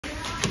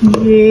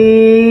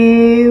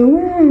ये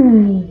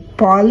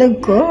पालक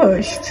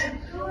गोश्त,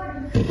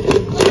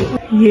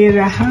 ये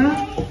रहा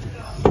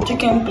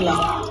चिकन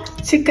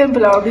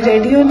पुलाव भी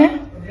रेडी होना।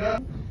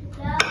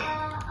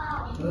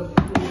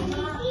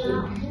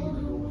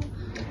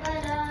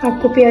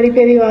 आपको प्यारी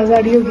प्यारी आवाज आ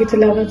रही होगी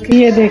तिलावत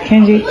की। ये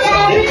देखें जी, ये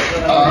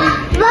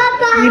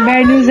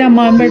बैड न्यूज है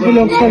मोहम्मद भी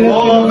लोग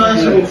फॉलो करो।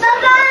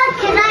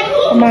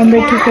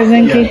 मोहम्मद की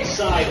कजन की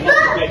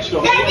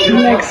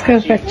लेग्स का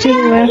फ्रैक्चर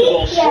हुआ है।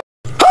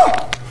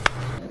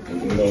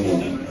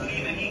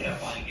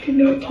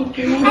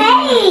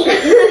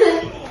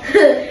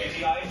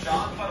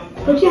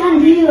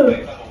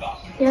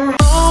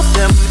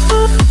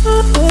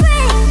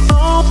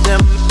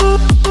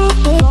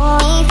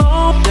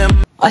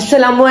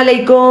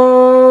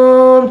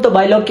 अस्सलामुअलैकुम। तो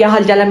भाई लोग क्या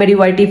हाल चाल है मेरी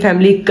वाईटी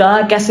फैमिली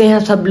का, कैसे हैं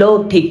सब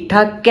लोग? ठीक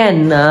ठाक है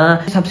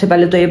ना? सबसे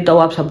पहले तो ये बताओ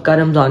आप सबका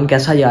रमजान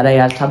कैसा जा रहा है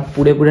यार? सब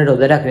पूरे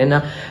रोजे रख रहे हैं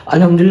ना?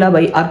 अल्हम्दुलिल्लाह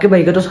भाई, आपके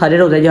भाई के तो सारे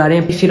रोजे जा रहे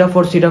हैं। सिर्फ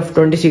और सिर्फ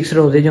 26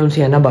 रोजे जो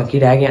उनसे है ना बाकी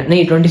रह गए हैं।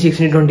 नहीं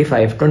 26 नहीं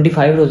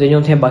 25 रोजे जो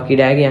उनसे बाकी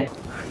रह गए हैं।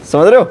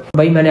 समझ रहे हो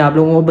भाई? मैंने आप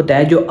लोगों को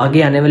बताया जो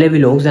आगे आने वाले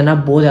व्लॉग्स है ना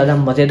बहुत ज्यादा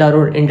मजेदार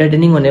और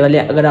एंटरटेनिंग होने वाले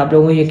हैं। अगर आप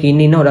लोगों को यकीन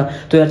नहीं ना हो रहा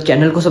तो यार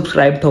चैनल को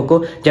सब्सक्राइब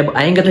ठोको, जब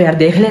आएंगे तो यार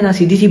देख लेना,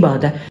 सीधी सी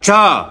बात है।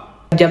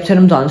 जब से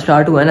रमजान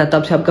स्टार्ट हुआ है ना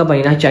तब से आपका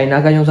भाई ना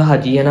चाइना का जो सा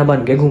हाजी है ना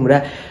बन के घूम रहा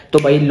है। तो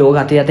भाई लोग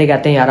आते जाते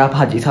कहते हैं यार आप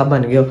हाजी साहब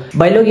बन गए हो।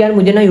 भाई लोग यार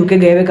मुझे ना यूके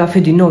गए हुए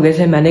काफी दिन हो गए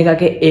थे, मैंने कहा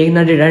कि एक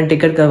ना रिटर्न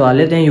टिकट करवा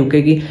लेते हैं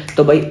यूके की।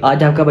 तो भाई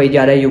आज आपका भाई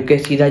जा रहा है यूके,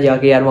 सीधा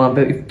जाके यार वहाँ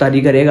पे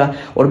इफ्तारी करेगा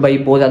और भाई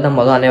बहुत ज्यादा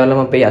मजा आने वाला।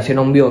 वहाँ पे यासिर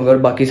भी होंगे और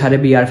बाकी सारे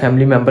भी यार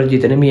फैमिली मेंबर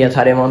जितने भी है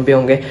सारे वहाँ पे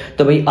होंगे।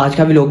 तो भाई आज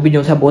का भी लोग भी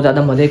जो है बहुत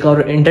ज्यादा मजे का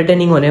और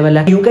एंटरटेनिंग होने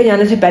वाला है। यूके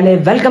जाने से पहले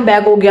वेलकम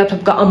बैक हो गया आप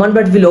सबका अमन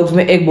बट व्लॉग्स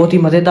में एक बहुत ही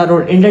मजेदार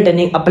और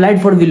एंटरटेनिंग अप्लाइड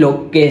फॉर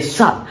व्लॉग के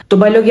साथ। तो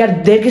भाई लोग यार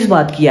देर किस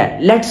बात की है,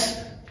 लेट्स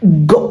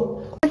गो।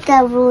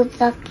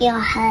 रोजा क्या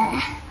है?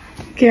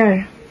 क्या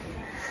है?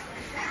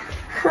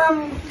 हम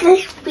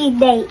कुछ भी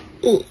नहीं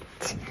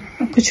ईट।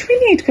 कुछ भी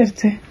नहीं ईट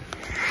करते?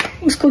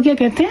 उसको क्या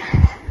कहते हैं?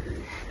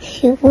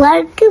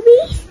 शलवार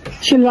कमीज।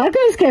 शलवार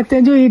कमीज कहते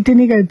हैं जो ईट ही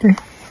नहीं करते?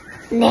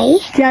 नहीं।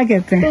 क्या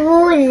कहते हैं?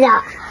 रोजा।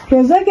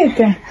 रोजा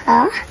कहते हैं?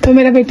 हाँ। तो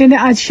मेरे बेटे ने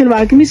आज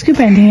शलवार कमीज क्यों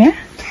पहनी है?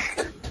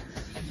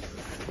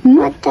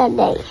 पता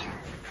नहीं।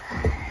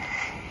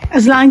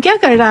 अजलान क्या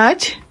कर रहा है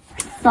आज?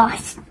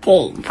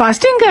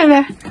 फास्टिंग कर रहा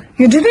है।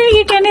 You didn't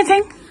eat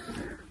anything?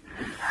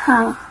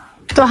 हाँ।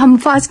 तो हम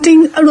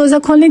फास्टिंग रोजा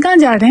खोलने कहाँ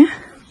जा रहे हैं?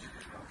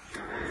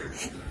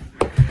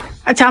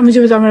 अच्छा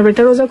मुझे बताओ मेरा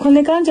बेटा, रोजा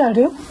खोलने कहाँ जा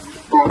रहे हो?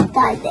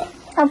 पता नहीं।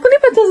 आपको नहीं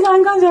पता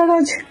अजलान कहाँ जा रहा है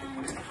आज?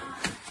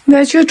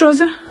 Where's your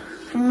रोजा?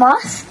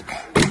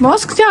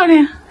 मॉस्क जा रहे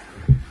हैं।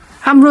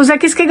 हम रोजा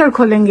किसके घर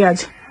खोलेंगे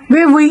आज?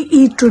 Where we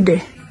eat today?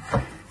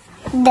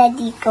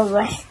 दादी का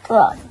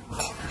रेस्टोरेंट।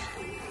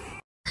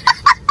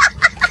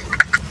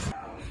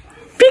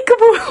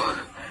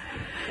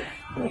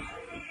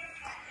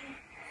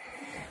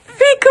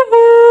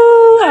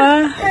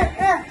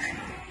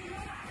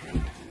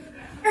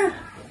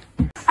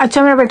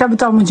 अच्छा मेरा बेटा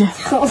बताओ मुझे,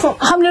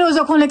 हमने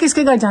रोजा खोलने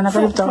किसके घर जाना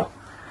पहले बताओ?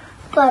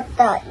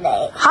 पता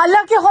नहीं।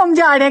 हालांकि हम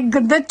जा रहे हैं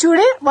गद्दत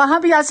चूड़े, वहां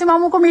भी यासिर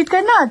मामू को मीट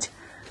करना आज।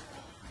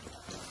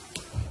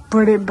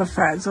 बड़े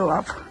बफैज हो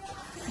आप।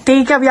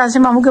 ठीक है अब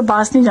यासिर मामू के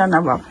पास नहीं जाना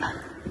अब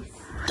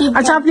आपने।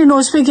 अच्छा आपने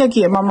नोज पे क्या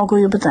किया मामा को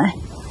ये बताएं?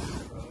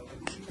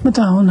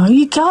 बताओ ना,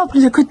 ये क्या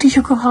आपने देखो इतनी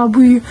शक्ल खराब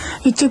हुई है,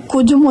 इतने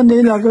कोजे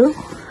मोने लग रहे,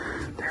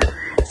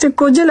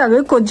 कोजे लग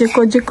रहे, कोजे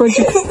कोजे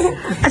कोजे।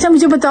 अच्छा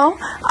मुझे बताओ,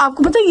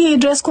 आपको पता ये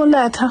ड्रेस कौन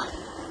लाया था?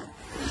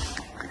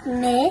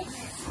 मैं।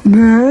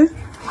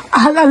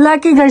 अल्लाह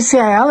के घर से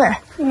आया हुआ है?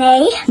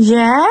 नहीं।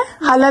 ये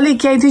हाला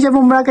लेके आई थी जब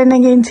उम्रा करने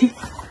गई थी।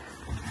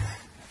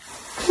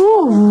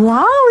 Oh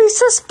wow,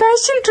 it's a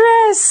special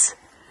dress.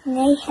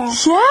 नहीं है।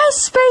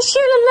 यस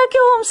स्पेशल, अल्लाह के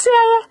होम से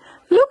आया।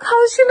 Look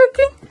how she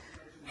looking.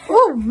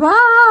 Oh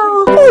wow!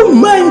 Oh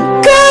my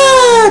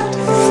God!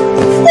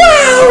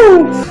 Wow!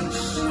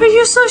 Are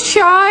you so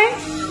shy?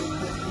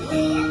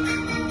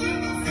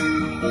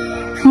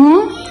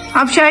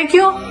 आप शाय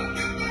क्यों?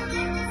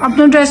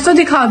 अपना ड्रेस तो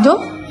दिखा दो।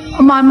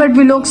 Mohammad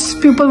vlogs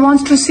people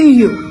wants to see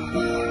you.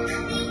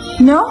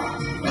 No?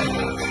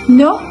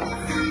 No?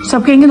 सब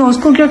कहेंगे नोज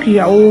को क्या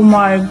किया? Oh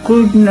my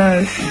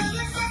goodness!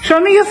 Show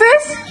me your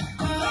face.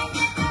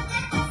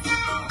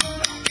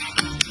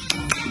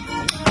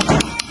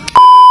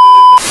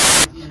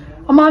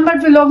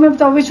 Mohammad vlog में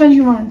बताओ which one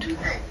you want?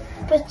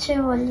 बच्चे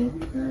वाली।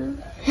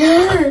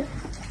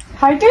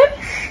 High tail?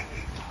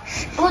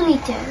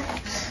 Ponytail?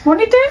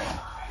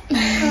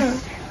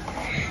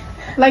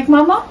 Like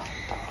mama?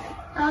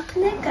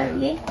 आपने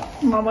करिए।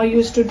 Mama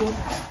used to do.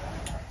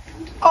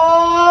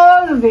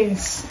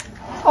 Always.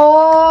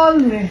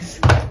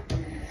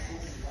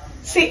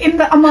 See in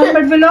the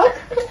Mohammed vlog.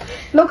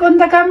 Look on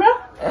the camera.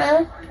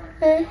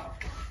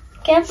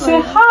 Say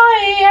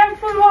hi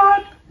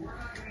everyone.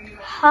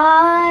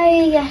 Hi,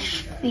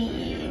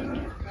 Yasir.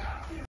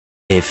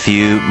 A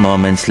few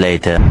moments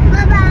later.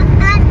 Mama,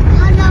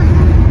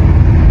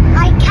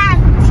 I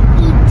can't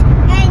eat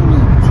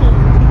anything.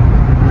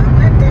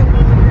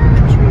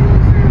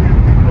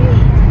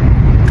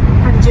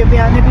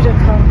 अभियान ने भी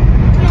रखा हुआ है।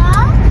 क्या?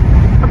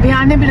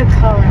 अभियान ने भी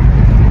रखा हुआ है।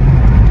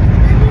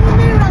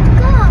 मैंने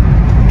रखा।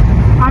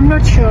 I'm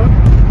not sure.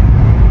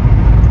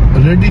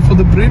 Ready for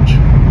the bridge?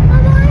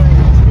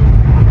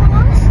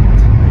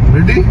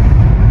 Ready?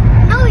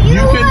 No,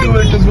 You can do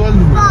it as well.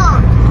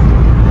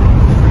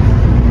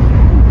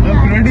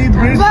 Ready,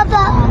 bridge?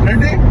 Papa.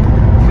 Ready?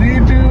 3,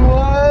 2,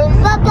 1.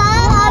 Papa,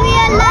 are we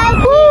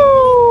allowed?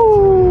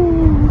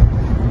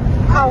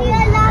 Are we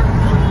allowed?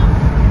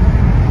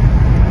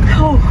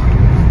 Oh,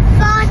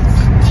 But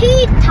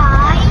 2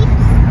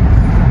 times.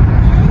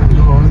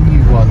 Only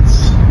once.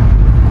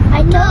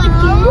 I told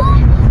you.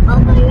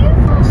 Papa, you're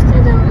faster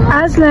than me.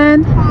 Aslan,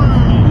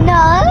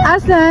 No.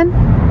 Aslan,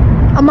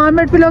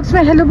 अमानमेट vlogs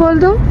में hello बोल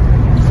दो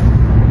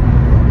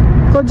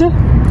कुछ।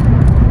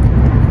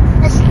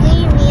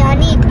 Asleep me, I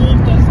need to do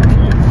this.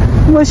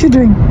 What's you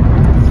doing?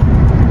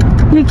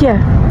 ये क्या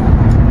है?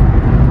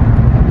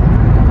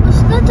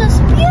 उसने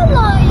तस्बीह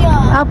लाया।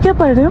 आप क्या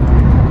पढ़ रहे हो?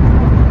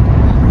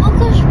 वो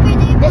कुछ भी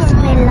नहीं।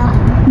 बिस्मिल्लाह।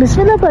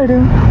 बिस्मिल्लाह पढ़ रहे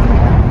हो?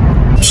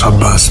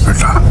 शाबाश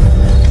बेटा,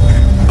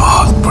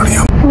 बहुत बढ़िया।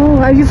 Oh,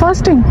 are you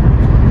fasting?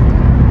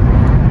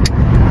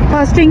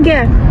 Fasting क्या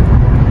है?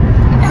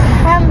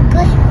 हम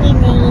कुछ भी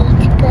नहीं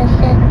कर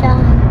सकता।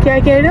 क्या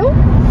कह रहे हो?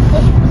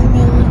 कुछ भी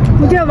नहीं।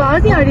 मुझे आवाज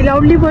नहीं आ रही,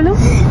 लाउडली बोलो।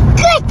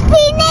 कुछ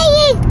भी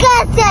नहीं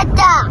कर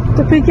सकता।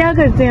 तो फिर क्या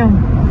करते हैं हम?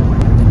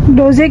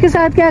 रोजे के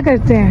साथ क्या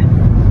करते हैं?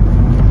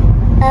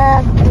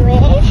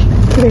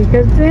 प्रे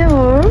करते हैं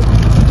और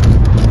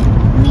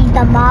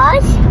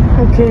नमाज।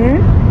 ओके,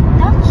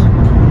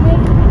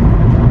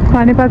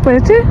 खाने पाक पढ़े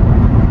थे।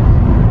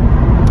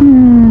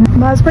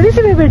 नमाज पढ़ी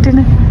थी मेरे बेटे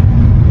ने।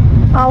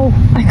 आओ,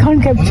 I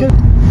can't capture.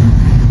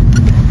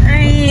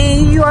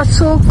 You are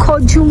so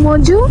खोजू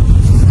मोजू।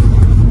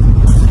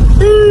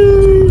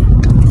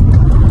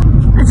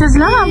 अच्छा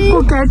सलाम,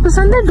 आपको कैट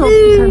पसंद है, डॉग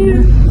पसंद है?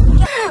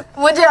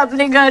 मुझे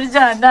अपने घर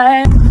जाना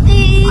है।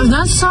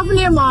 ना सब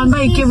ने मान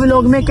भाई के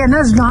व्लॉग में कहना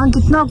अजलान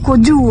कितना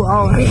कोजू हुआ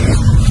और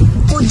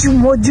कोजू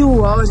मोजू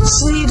हुआ।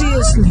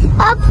 सीरियसली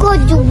आपको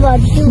जुआ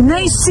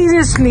नहीं,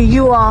 सीरियसली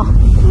यू आर।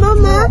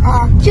 मामा,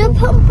 जब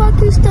हम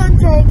पाकिस्तान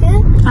जाएंगे,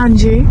 हाँ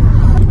जी,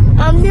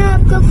 हमने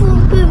आपका फोन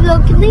पे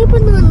व्लॉग नहीं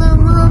बनाना,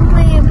 वहाँ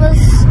पे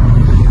बस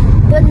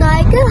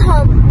बनाएगा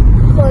हम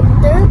खुद।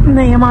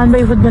 नहीं, अमान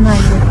भाई खुद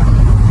बनाएंगे।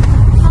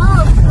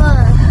 हाँ,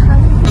 बस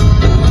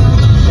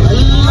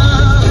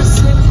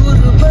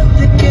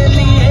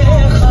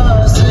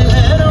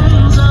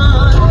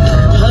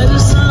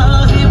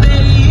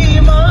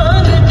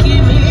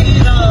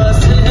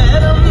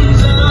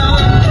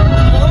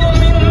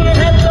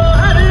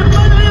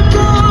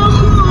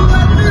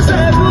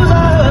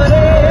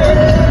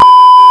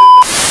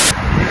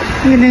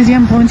ये ले जी,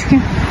 हम पहुंच गए।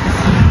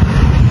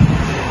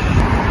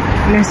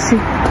 Let's see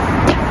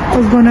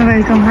who's gonna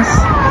welcome us.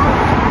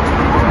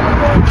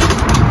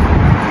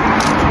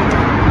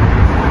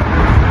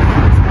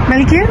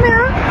 Malkia,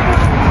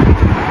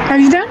 are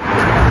you done?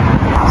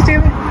 Stay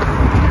away.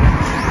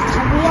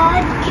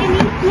 Abyan, can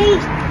you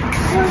please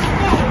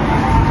stay?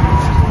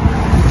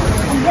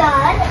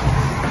 Abyan,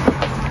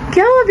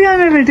 क्या हुआ अभियान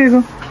में बेटे को?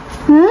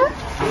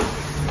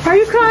 Are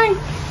you crying?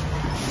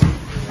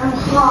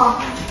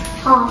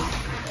 हाँ।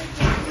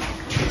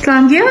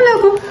 सलाम किया वाला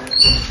को?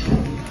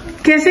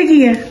 कैसे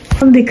किया?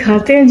 हम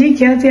दिखाते हैं जी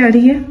क्या तैयारी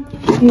है।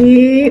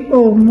 ये ओ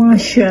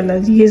माशाल्लाह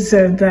जी, ये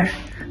जर्दा है,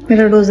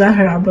 मेरा रोजा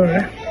खराब हो रहा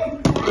है।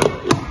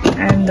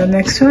 एंड द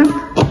नेक्स्ट वन,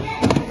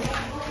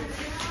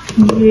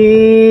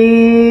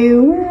 ये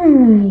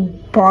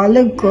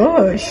पालक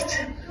गोश्त,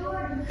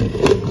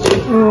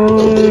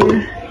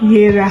 और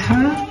ये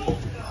रहा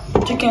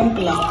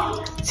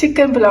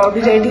चिकन पुलाव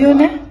भी रेडी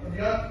होना है।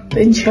 तो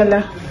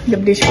इंशाल्लाह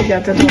जब डिश हो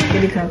जाता है तो आपको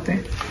दिखाते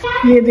हैं।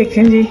 ये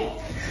देखें जी,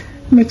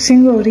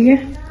 मिक्सिंग हो रही है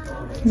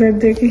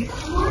जर्दे की।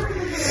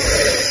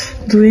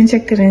 धुएं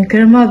चेक करें,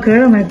 गर्मा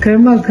गर्म है,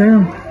 गर्मा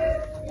गर्म।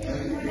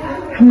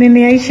 हमने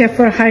नया ही शेफ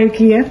हायर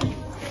किया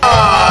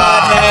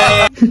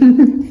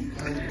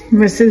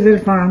मिसेस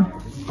इरफान।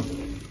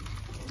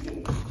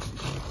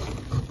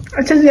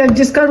 अच्छा जी,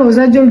 जिसका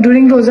रोजा जो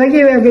ड्यूरिंग रोजा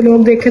की अगर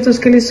लोग देखे तो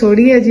उसके लिए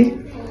सॉरी है जी।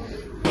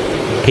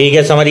 ठीक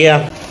है, समझ गया।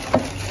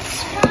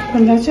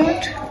 अल्लाह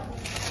चाट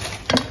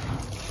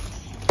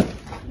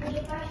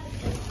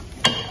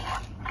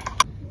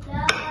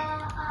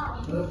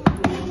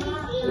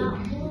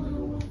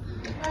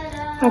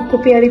आपको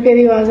प्यारी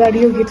प्यारी आवाज आ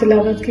रही होगी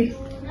तिलावत की।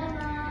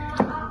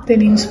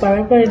 दिन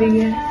इंस्पायर पड़ रही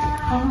है।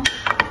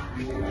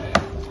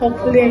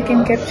 होपफुली आई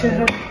कैन कैप्चर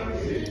हर।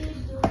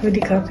 वो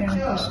दिखाते हैं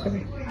आपको उसको भी।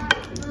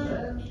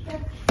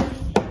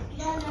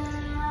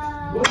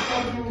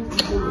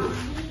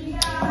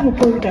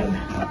 ऊपर भी डालना।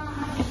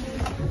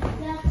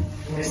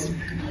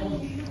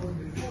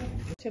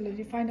 चलो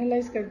जी,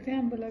 फाइनलाइज करते हैं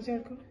हम बलाचार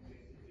को।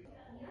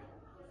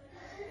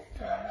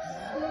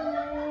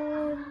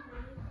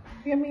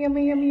 Yummy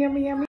yummy yummy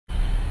yummy yummy,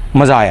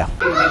 मजा आया।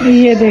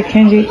 ये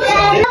देखें जी,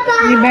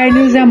 ये बैड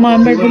न्यूज है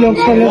अमानबेट ब्लॉग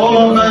फॉलो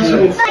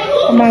करो।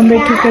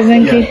 अमानबेट की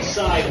कजन की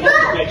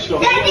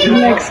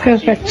लेग्स का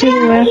फ्रैक्चर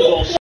हुआ है।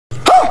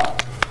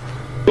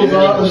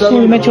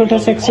 स्कूल में छोटा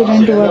सा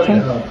एक्सीडेंट हुआ था।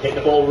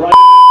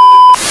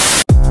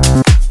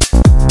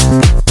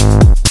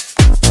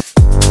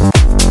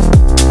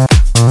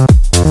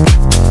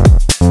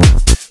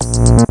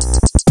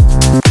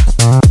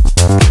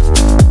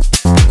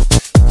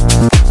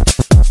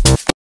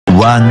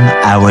 One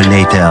hour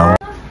later.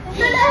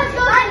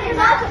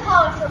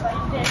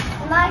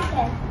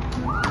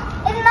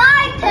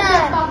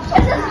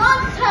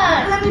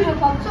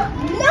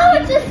 No,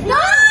 it's just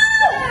not.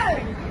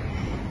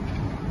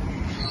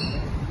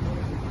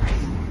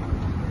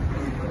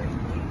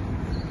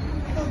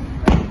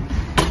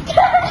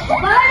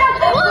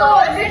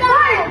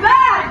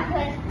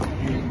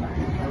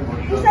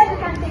 You said we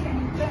can't take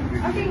anything.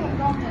 I'm taking my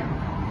daughter.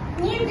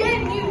 You did.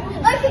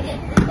 Okay.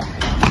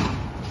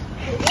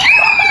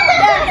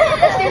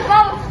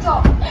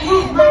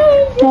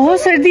 बहुत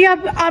सर्दी।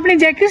 आपने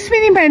जैकेट्स भी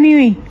नहीं पहनी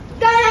हुई।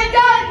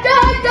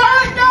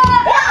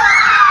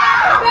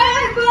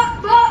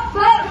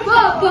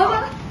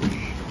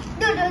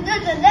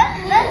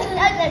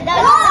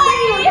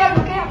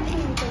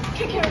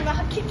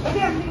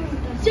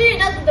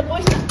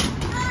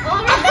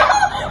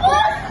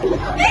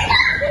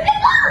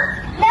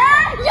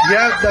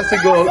 Yeah, that's a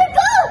goal.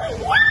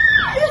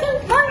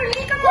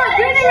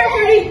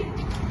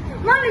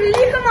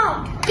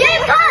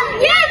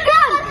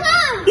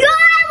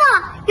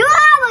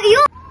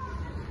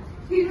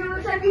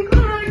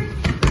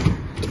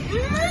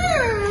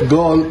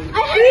 Goal.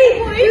 It's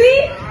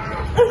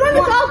not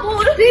a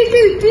softball.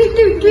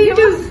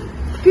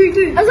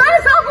 3-2. It's not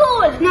a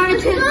softball. No,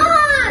 it's not.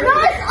 No,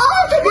 it's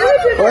all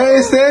together. Oh,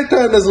 it's their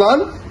turn, Aslan.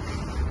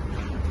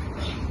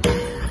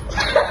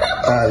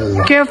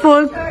 Allah.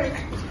 Careful.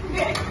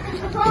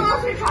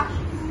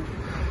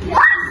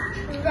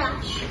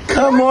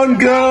 Come on,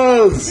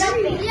 girls.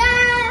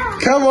 Yeah.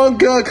 Come on,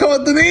 girl. Come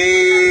on,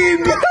 Daneen.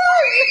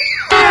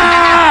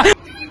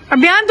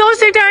 अभियान दो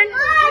से turn.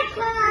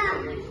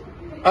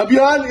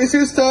 Abyan, it's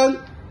his turn.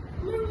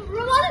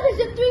 Ramana is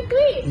it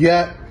 3-3?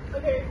 Yeah.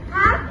 Okay.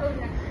 Half?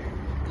 Okay.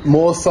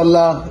 More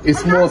Salah.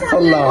 It's more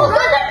Salah.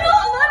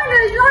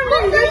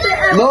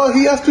 No,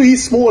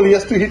 he's small. He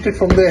has to hit it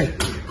from there.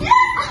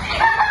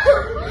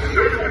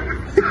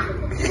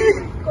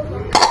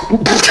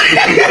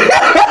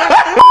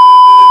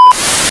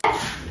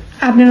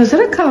 आपने रोजा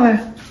रखा हुआ है?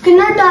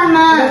 कितना time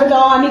है?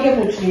 बताओ आने क्या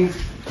पूछ रही है?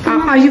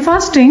 Are you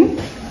fasting?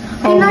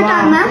 कितना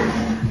टाइम है?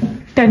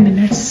 10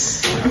 minutes.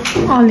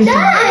 Only 10.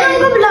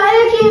 हमको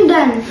बुलाया क्यों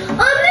डन?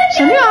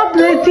 चलिए आप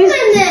प्लीज।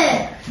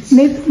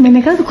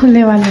 मैंने कहा तो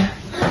खुलने वाला है।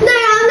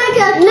 नहीं हमने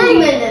क्या नहीं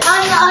मैंने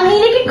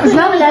अनिल की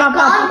असलाम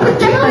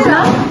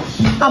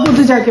आप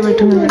उधर जाके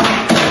बैठो।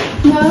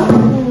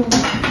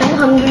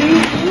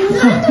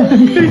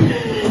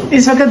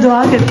 इस वक्त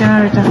दुआ करते हैं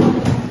बेटा।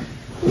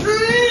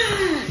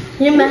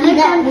 ये महक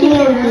आंटी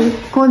है।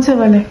 कौन से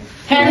वाले?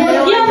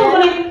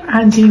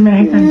 हाँ जी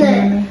महक आंटी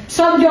वाले।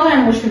 सब जो है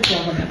मुश्किल क्या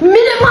होगा?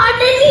 मेरे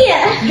मारने नहीं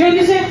है। जो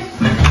जिसे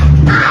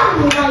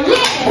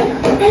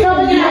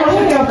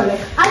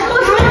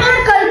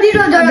कर दी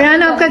रोजा।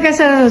 बयान आपका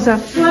कैसा रहा रोजा?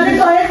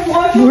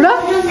 बूढ़ा?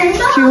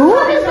 क्यों?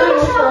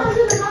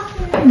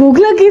 भूख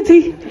लगी थी?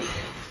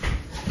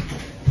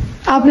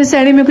 आपने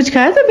सैरी में कुछ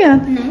खाया था बयान?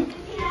 नहीं।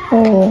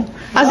 ओह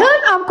अजान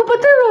आपको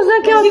पता है रोजा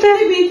क्या होता है?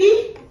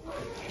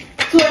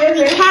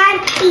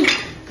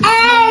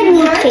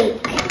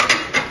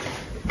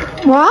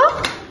 वाह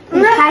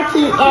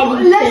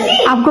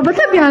आपको पता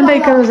है बयान भाई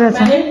का रोजा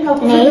था?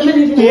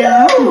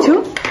 पूछो।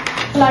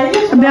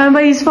 बयान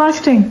भाई इज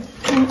फास्टिंग।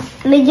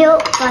 मुझे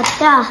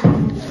पता।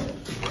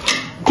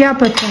 क्या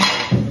पता?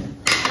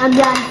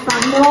 अब्यान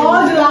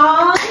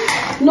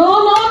नो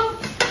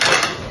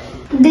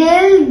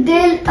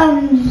दिल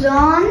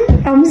अमजान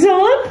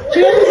अमजान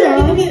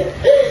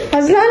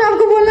अजलान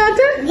आपको बोलना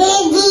आता है?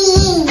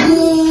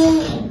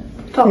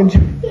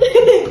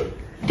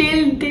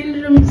 दिल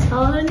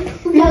रमजान।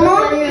 मम्मा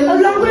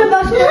अल्लाह को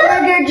बस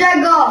गिर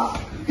जाएगा।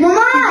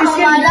 मम्मा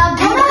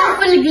हमारा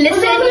फुल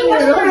ग्लिसरीन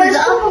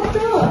रोजा।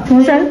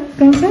 कौन सा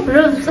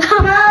रोजा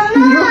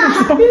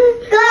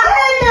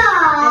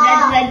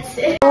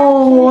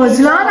ओह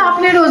अजलान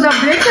आपने रोजा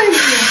ब्रेक कर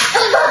लिया।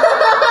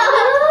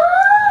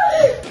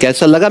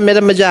 कैसा लगा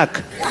मेरा मजाक?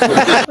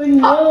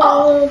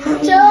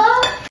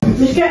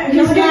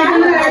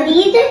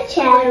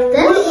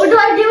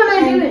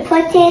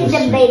 Put in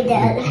the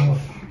middle.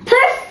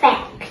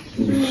 Perfect.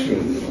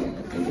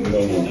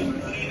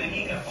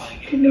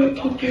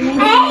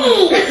 Hey!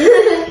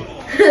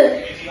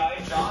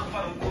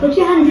 Put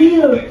your hand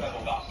here.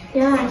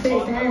 Yeah, I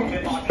said that.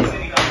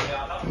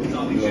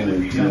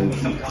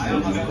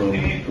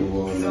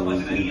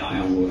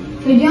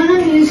 विज्ञान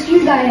इसकी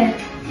गाय है।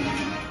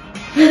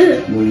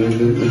 मुझे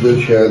इधर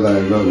शायद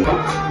आएगा।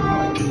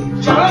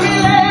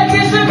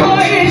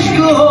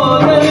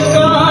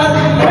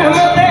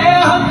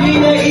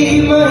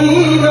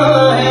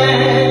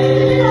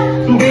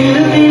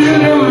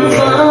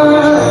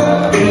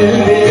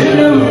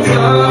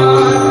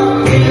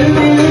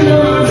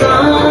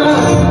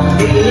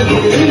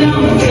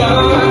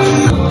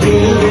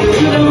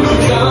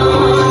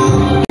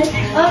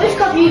 अब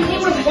इसका बीच में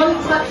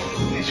 1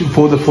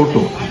 for the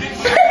photo.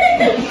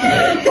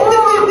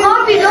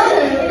 Mommy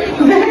doesn't.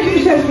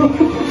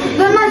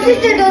 But my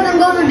sister doesn't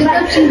go to the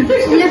club, she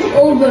flips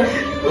over.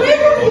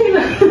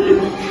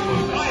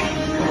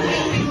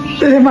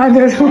 तेरे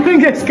मादर ने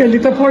गेस कर ली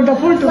तो फोटो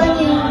 18,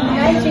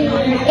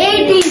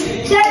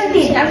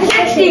 17,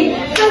 16,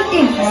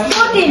 15,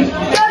 14,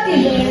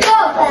 13,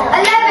 12,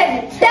 11,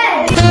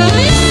 10.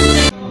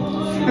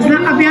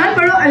 अबियान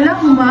पढ़ो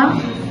अल्लाहुम्मा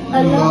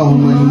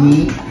Allahumma inni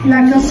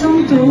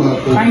लकसुमतु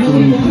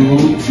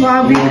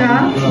वाबिका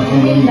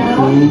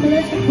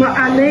व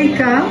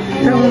अलैका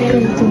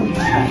तवक्कलतु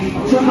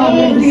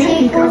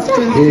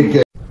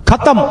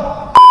खत्म।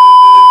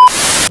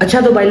 अच्छा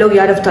तो भाई लोग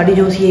यार अफ्तारी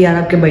जो सी यार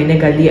आपके भाई ने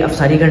कर ली।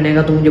 अफ्तारी करने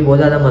का तो मुझे बहुत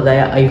ज़्यादा मज़ा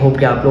आया। आई होप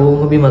कि आप लोगों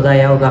को भी मज़ा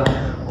आया होगा।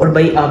 और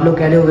भाई आप लोग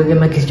कह रहे होंगे कि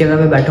मैं किस जगह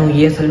पे बैठा हूँ।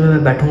 ये असल में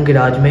मैं बैठा हूँ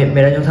गिराज में।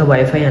 मेरा जो था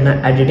वाईफाई है ना,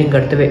 एडिटिंग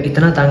करते हुए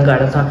इतना तंग आ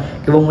रहा था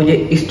कि वो मुझे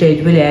इस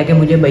स्टेज पे ले आया कि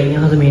मुझे भाई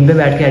यहाँ ज़मीन पे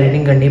बैठ के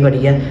एडिटिंग करनी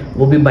पड़ी है,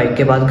 वो भी बाइक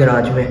के पास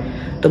गराज में।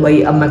 तो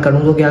भाई अब मैं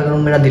करूँ तो क्या करूँ,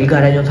 मेरा दिल कर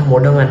रहा है जो था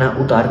मॉडर्न है ना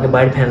उतार के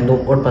बाहर फेंक दूँ।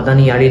 और पता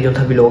नहीं यार ये जो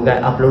था व्लॉग है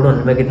अपलोड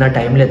होने में कितना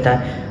टाइम लेता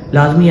है।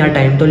 लाजमी यार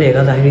टाइम तो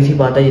लेगा, जाहिर सी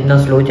बात है जितना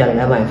स्लो चल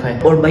रहा है वाईफाई।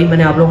 और भाई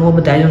मैंने आप लोगों को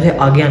बताया जो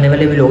आगे आने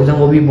वाले व्लॉग्स हैं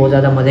वो भी बहुत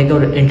ज़्यादा मजे के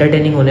और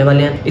एंटरटेनिंग होने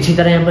वाले हैं। इसी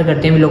तरह यहाँ पर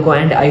करते हैं व्लॉग को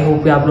एंड। आई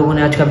होप कि आप लोगों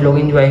ने आज का व्लॉग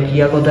एंजॉय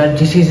किया हो। तो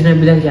जिस चीज़ ने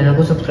अभी तक चैनल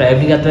को सब्सक्राइब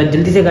नहीं किया तो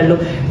जल्दी से कर लो,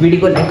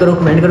 वीडियो को लाइक करो,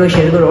 कमेंट करो,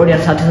 शेयर करो और यार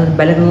साथ ही साथ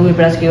बेल आइकन को भी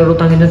प्रेस किया करो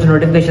ताकि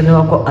नोटिफिकेशन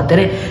आपको आते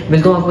रहे।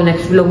 मिलता हूँ आपको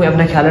नेक्स्ट व्लॉग में।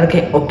 अपना ख्याल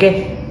रखें। ओके,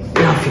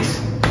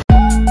 हाफिज़।